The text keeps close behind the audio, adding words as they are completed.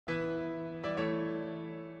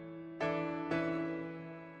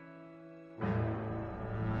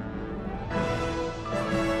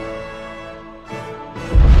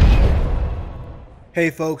Hey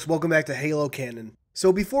folks, welcome back to Halo Canon.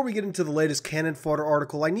 So before we get into the latest Canon Fodder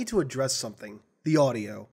article, I need to address something: the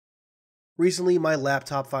audio. Recently, my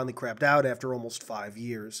laptop finally crapped out after almost 5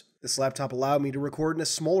 years. This laptop allowed me to record in a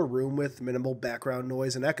smaller room with minimal background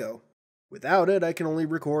noise and echo. Without it, I can only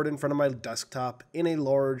record in front of my desktop in a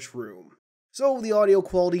large room. So the audio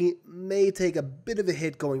quality may take a bit of a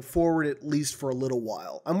hit going forward, at least for a little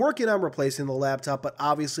while. I'm working on replacing the laptop, but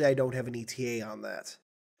obviously I don't have an ETA on that.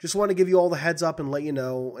 Just want to give you all the heads up and let you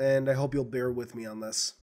know, and I hope you'll bear with me on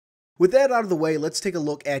this. With that out of the way, let's take a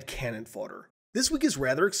look at Canon Fodder. This week is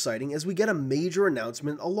rather exciting as we get a major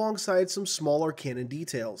announcement alongside some smaller canon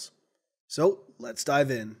details. So, let's dive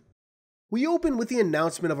in. We open with the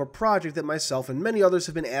announcement of a project that myself and many others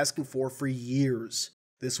have been asking for years.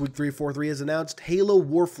 This week 343 has announced Halo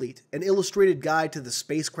Warfleet, an illustrated guide to the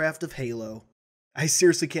spacecraft of Halo. I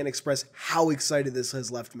seriously can't express how excited this has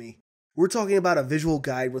left me. We're talking about a visual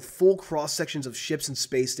guide with full cross-sections of ships and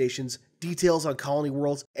space stations, details on colony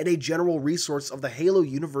worlds, and a general resource of the Halo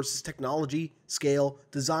universe's technology, scale,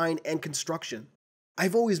 design, and construction.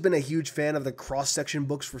 I've always been a huge fan of the cross-section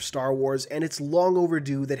books for Star Wars, and it's long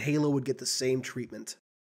overdue that Halo would get the same treatment.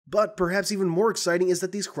 But perhaps even more exciting is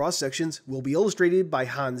that these cross-sections will be illustrated by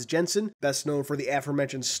Hans Jensen, best known for the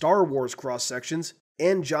aforementioned Star Wars cross-sections,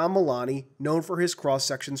 and John Milani, known for his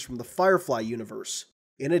cross-sections from the Firefly universe.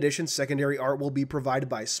 In addition, secondary art will be provided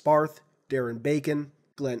by Sparth, Darren Bacon,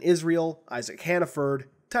 Glenn Israel, Isaac Hannaford,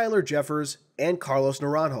 Tyler Jeffers, and Carlos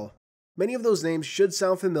Naranjo. Many of those names should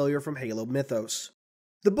sound familiar from Halo mythos.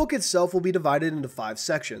 The book itself will be divided into 5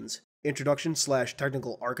 sections: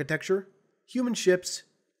 Introduction/Technical Architecture, Human Ships,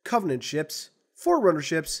 Covenant Ships, Forerunner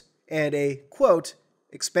Ships, and a, quote,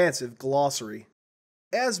 expansive glossary.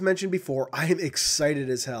 As mentioned before, I am excited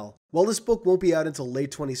as hell. While this book won't be out until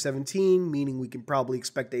late 2017, meaning we can probably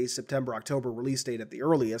expect a September-October release date at the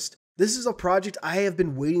earliest, this is a project I have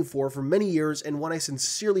been waiting for many years and one I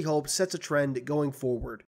sincerely hope sets a trend going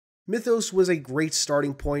forward. Mythos was a great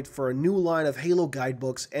starting point for a new line of Halo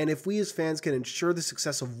guidebooks, and if we as fans can ensure the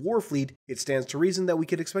success of Warfleet, it stands to reason that we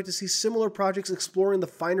could expect to see similar projects exploring the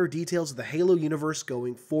finer details of the Halo universe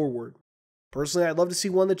going forward. Personally, I'd love to see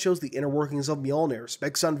one that shows the inner workings of Mjolnir,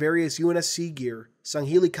 specs on various UNSC gear,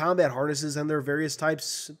 Sangheili combat harnesses and their various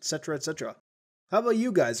types, etc, etc. How about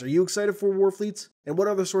you guys? Are you excited for Warfleets? And what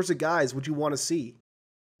other sorts of guides would you want to see?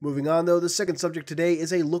 Moving on though, the second subject today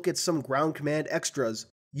is a look at some Ground Command extras,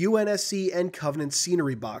 UNSC and Covenant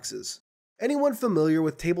scenery boxes. Anyone familiar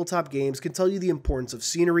with tabletop games can tell you the importance of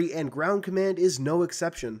scenery, and Ground Command is no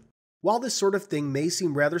exception. While this sort of thing may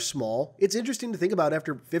seem rather small, it's interesting to think about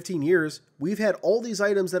after 15 years, we've had all these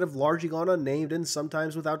items that have largely gone unnamed and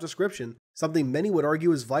sometimes without description, something many would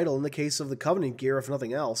argue is vital in the case of the Covenant gear if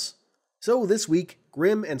nothing else. So this week,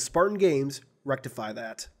 Grimm and Spartan Games rectify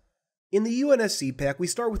that. In the UNSC pack, we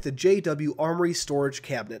start with the JW Armory Storage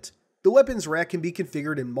Cabinet. The weapons rack can be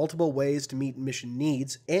configured in multiple ways to meet mission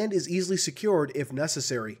needs, and is easily secured if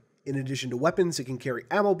necessary. In addition to weapons, it can carry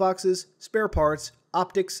ammo boxes, spare parts,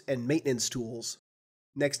 optics, and maintenance tools.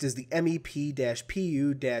 Next is the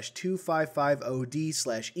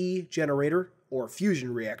MEP-PU-2550D/E generator, or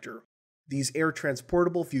fusion reactor. These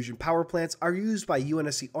air-transportable fusion power plants are used by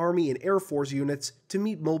UNSC Army and Air Force units to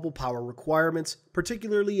meet mobile power requirements,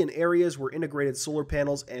 particularly in areas where integrated solar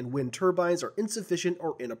panels and wind turbines are insufficient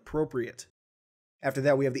or inappropriate. After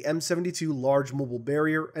that, we have the M72 Large Mobile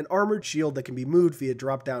Barrier, an armored shield that can be moved via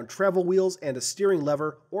drop-down travel wheels and a steering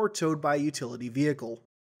lever or towed by a utility vehicle.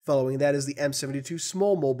 Following that is the M72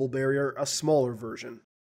 Small Mobile Barrier, a smaller version.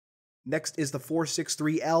 Next is the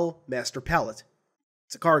 463L Master Pallet.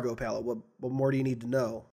 It's a cargo pallet, what more do you need to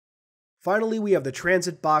know? Finally, we have the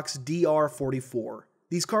Transit Box DR44.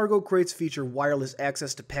 These cargo crates feature wireless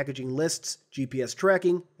access to packaging lists, GPS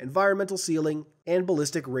tracking, environmental sealing, and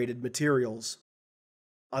ballistic rated materials.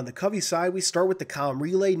 On the Covey side, we start with the comm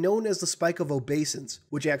relay known as the Spike of Obeisance,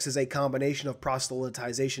 which acts as a combination of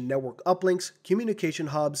proselytization network uplinks, communication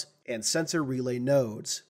hubs, and sensor relay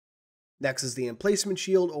nodes. Next is the Emplacement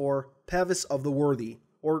Shield, or Pavis of the Worthy,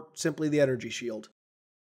 or simply the Energy Shield.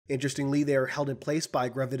 Interestingly, they are held in place by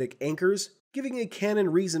gravitic anchors, giving a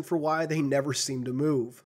canon reason for why they never seem to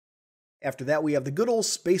move. After that, we have the good old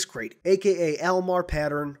Space Crate, aka Almar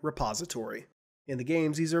Pattern Repository. In the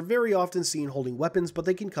games, these are very often seen holding weapons, but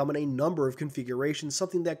they can come in a number of configurations,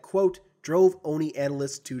 something that, quote, drove Oni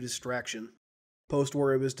analysts to distraction.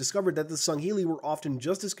 Post-war, it was discovered that the Sangheili were often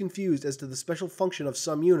just as confused as to the special function of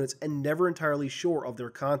some units and never entirely sure of their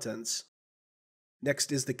contents.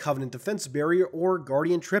 Next is the Covenant Defense Barrier, or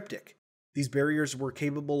Guardian Triptych. These barriers were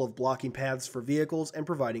capable of blocking paths for vehicles and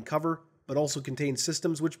providing cover, but also contains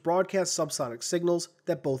systems which broadcast subsonic signals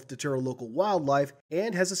that both deter local wildlife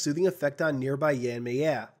and has a soothing effect on nearby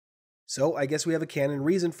Yanmaya. So I guess we have a canon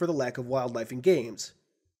reason for the lack of wildlife in games.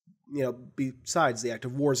 Besides the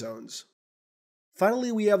active war zones.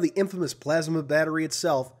 Finally, we have the infamous plasma battery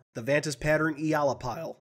itself, the Vantis pattern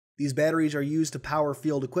Eolipile. These batteries are used to power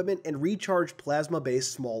field equipment and recharge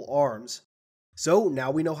plasma-based small arms. So now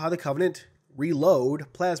we know how the Covenant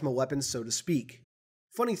reload plasma weapons, so to speak.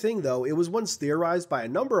 Funny thing though, it was once theorized by a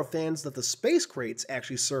number of fans that the space crates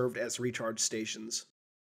actually served as recharge stations.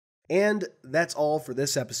 And that's all for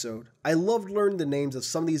this episode. I loved learning the names of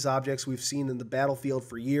some of these objects we've seen in the battlefield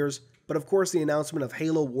for years, but of course the announcement of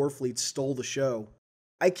Halo Warfleet stole the show.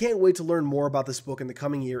 I can't wait to learn more about this book in the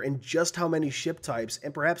coming year and just how many ship types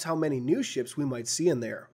and perhaps how many new ships we might see in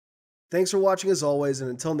there. Thanks for watching as always, and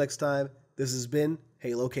until next time, this has been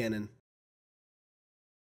Halo Canon.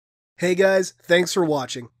 Hey guys, thanks for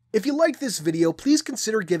watching. If you liked this video, please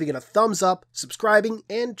consider giving it a thumbs up, subscribing,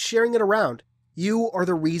 and sharing it around. You are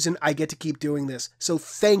the reason I get to keep doing this, so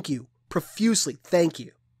thank you, profusely thank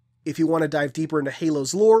you. If you want to dive deeper into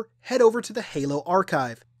Halo's lore, head over to the Halo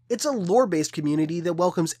Archive. It's a lore-based community that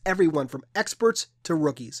welcomes everyone from experts to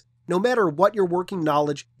rookies. No matter what your working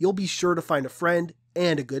knowledge, you'll be sure to find a friend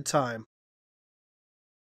and a good time.